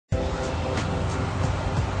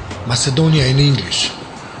Macedonia in English.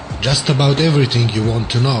 Just about everything you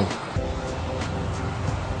want to know.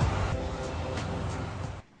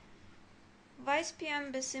 Vice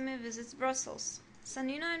PM Beşimi visits Brussels.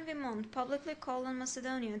 Sanino and Vimont publicly called on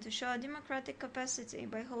Macedonia to show a democratic capacity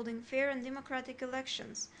by holding fair and democratic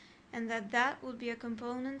elections, and that would be a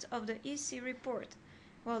component of the EC report,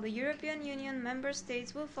 while the European Union member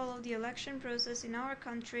states will follow the election process in our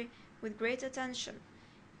country with great attention.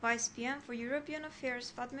 Vice PM for European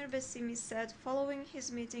Affairs Fatmir Beşimi said following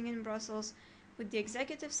his meeting in Brussels with the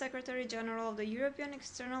Executive Secretary General of the European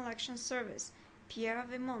External Action Service, Pierre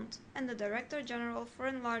Vimont, and the Director General for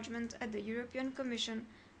Enlargement at the European Commission,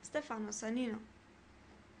 Stefano Sanino.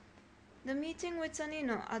 The meeting with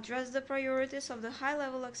Sanino addressed the priorities of the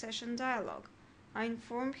high-level accession dialogue. I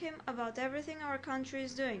informed him about everything our country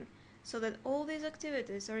is doing, so that all these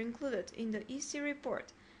activities are included in the EC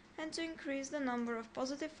report, and to increase the number of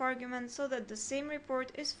positive arguments so that the same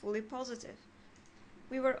report is fully positive.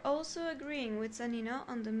 We were also agreeing with Sanino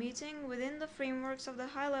on the meeting within the frameworks of the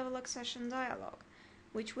high-level accession dialogue,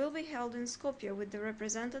 which will be held in Skopje with the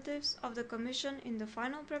representatives of the Commission in the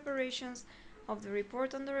final preparations of the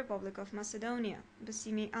report on the Republic of Macedonia,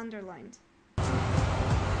 Beşimi underlined.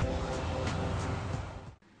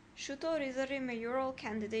 Shuto Rizari mayoral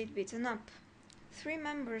candidate beaten up. 3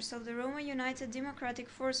 members of the Roma United Democratic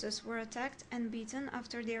Forces were attacked and beaten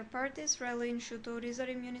after their party's rally in Shuto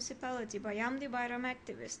Rizari municipality by Hamdi Bayram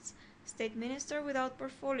activists, State Minister without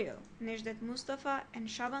portfolio, Necdet Mustafa and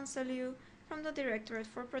Shaban Saliu from the Directorate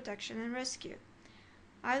for Protection and Rescue.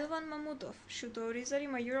 Aydovan Mamutov, Shuto Rizari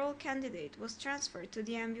mayoral candidate, was transferred to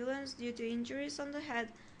the ambulance due to injuries on the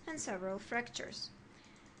head and several fractures.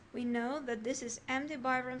 We know that this is Hamdi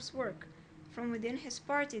Bayram's work. From within his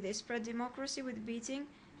party they spread democracy with beating,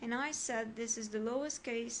 and I said this is the lowest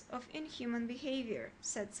case of inhuman behavior,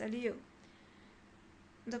 said Saliu.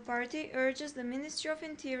 The party urges the Ministry of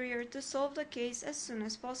Interior to solve the case as soon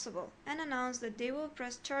as possible, and announced that they will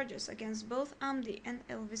press charges against both Hamdi and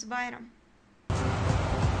Elvis Bayram.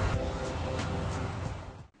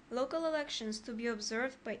 Local elections to be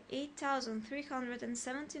observed by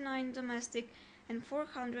 8,379 domestic and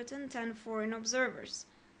 410 foreign observers.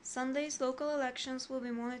 Sunday's local elections will be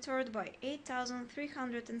monitored by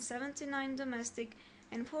 8,379 domestic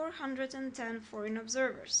and 410 foreign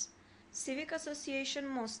observers. Civic Association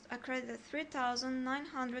Most accredited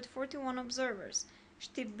 3,941 observers.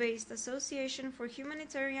 Shtip-based Association for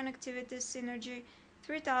Humanitarian Activities Synergy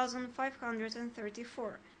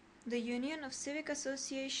 3,534. The Union of Civic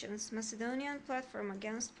Associations Macedonian Platform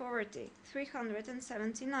Against Poverty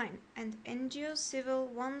 379 and NGO Civil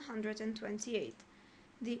 128.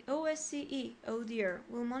 The OSCE ODIHR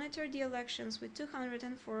will monitor the elections with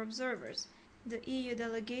 204 observers, the EU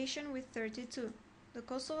delegation with 32, the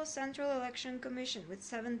Kosovo Central Election Commission with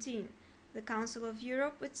 17, the Council of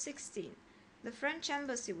Europe with 16, the French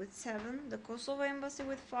Embassy with 7, the Kosovo Embassy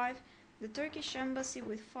with 5, the Turkish Embassy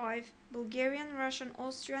with 5, Bulgarian, Russian,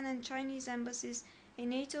 Austrian and Chinese embassies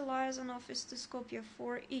and NATO liaison office to Skopje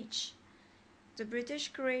 4 each, the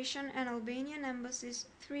British, Croatian and Albanian embassies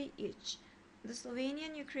 3 each, the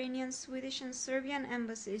Slovenian, Ukrainian, Swedish and Serbian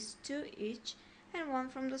embassies 2 each, and 1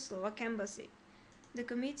 from the Slovak embassy. The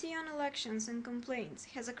Committee on Elections and Complaints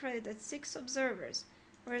has accredited 6 observers,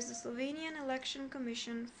 whereas the Slovenian Election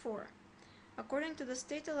Commission 4. According to the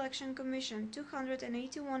State Election Commission,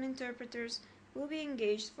 281 interpreters will be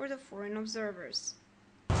engaged for the foreign observers.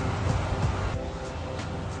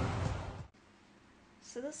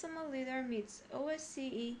 SDSM leader meets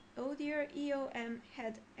OSCE ODIHR EOM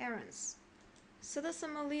head Ahrens.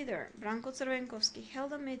 SDSM leader Branko Crvenkovski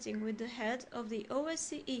held a meeting with the head of the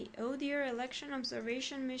OSCE ODIHR Election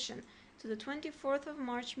Observation Mission to the 24th of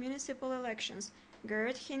March municipal elections,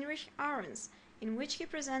 Gerd Heinrich Ahrens, in which he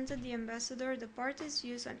presented the ambassador the party's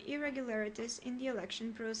views on irregularities in the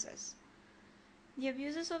election process. The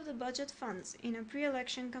abuses of the budget funds in a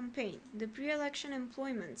pre-election campaign, the pre-election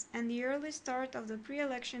employments, and the early start of the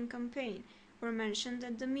pre-election campaign were mentioned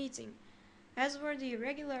at the meeting, as were the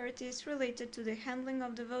irregularities related to the handling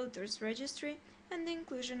of the voters' registry and the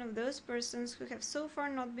inclusion of those persons who have so far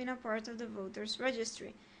not been a part of the voters'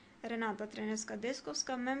 registry, Renata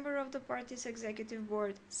Trenevska-Deskovska, member of the party's executive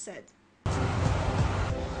board, said.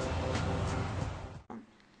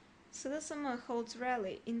 SDSM holds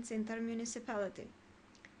rally in Centar municipality.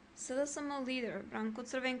 SDSM leader Branko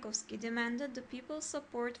Crvenkovski demanded the people's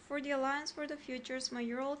support for the Alliance for the Future's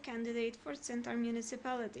mayoral candidate for Centar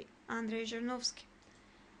municipality, Andrej Žernovski.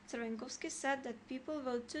 Crvenkovski said that people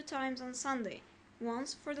vote 2 times on Sunday,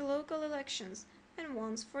 once for the local elections and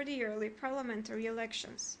once for the early parliamentary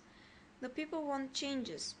elections. The people want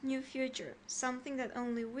changes, new future, something that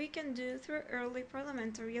only we can do through early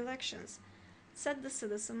parliamentary elections, said the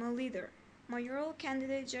Citizen leader. Mayoral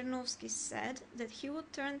candidate Jernovsky said that he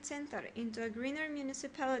would turn Centar into a greener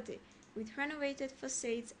municipality with renovated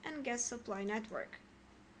facades and gas supply network.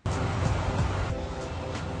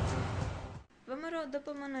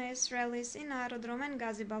 VMRO-DPMNE's rallies in Aerodrom and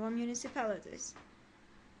Gazibaba municipalities.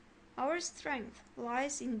 Our strength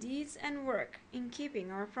lies in deeds and work, in keeping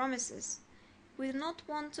our promises. We do not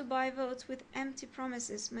want to buy votes with empty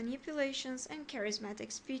promises, manipulations and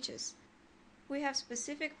charismatic speeches. We have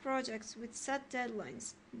specific projects with set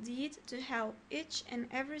deadlines, deed to help each and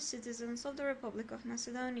every citizen of the Republic of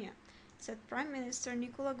Macedonia, said Prime Minister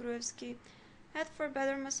Nikola Gruevski at For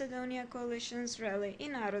Better Macedonia Coalition's rally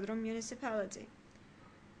in Aerodrom municipality.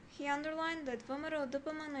 He underlined that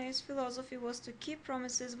VMRO-DPMNE's philosophy was to keep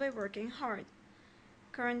promises by working hard.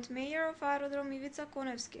 Current mayor of Aerodrom Ivica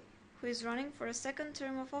Konevski, who is running for a second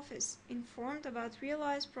term of office, informed about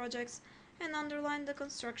realized projects and underlined the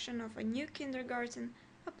construction of a new kindergarten,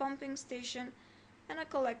 a pumping station, and a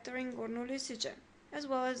collector in Gorno Lisice, as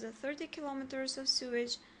well as the 30 kilometers of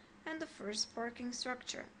sewage and the first parking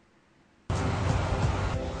structure.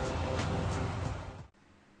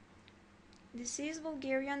 Deceased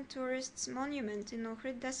Bulgarian tourist's monument in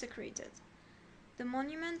Ohrid desecrated. The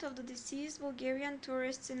monument of the deceased Bulgarian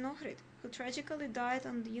tourists in Ohrid, who tragically died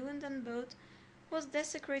on the Ilinden boat, was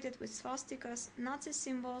desecrated with swastikas, Nazi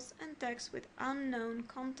symbols, and texts with unknown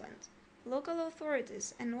content. Local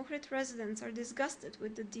authorities and Ohrid residents are disgusted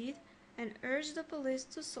with the deed and urge the police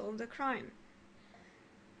to solve the crime.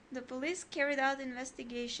 The police carried out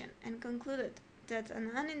investigation and concluded that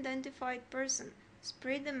an unidentified person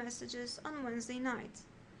sprayed the messages on Wednesday night.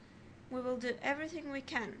 We will do everything we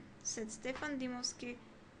can, said Stefan Dimovski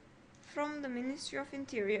from the Ministry of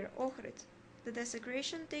Interior, Ohrid. The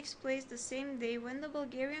desecration takes place the same day when the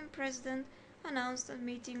Bulgarian president announced a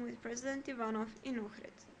meeting with President Ivanov in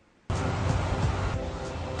Ohrid.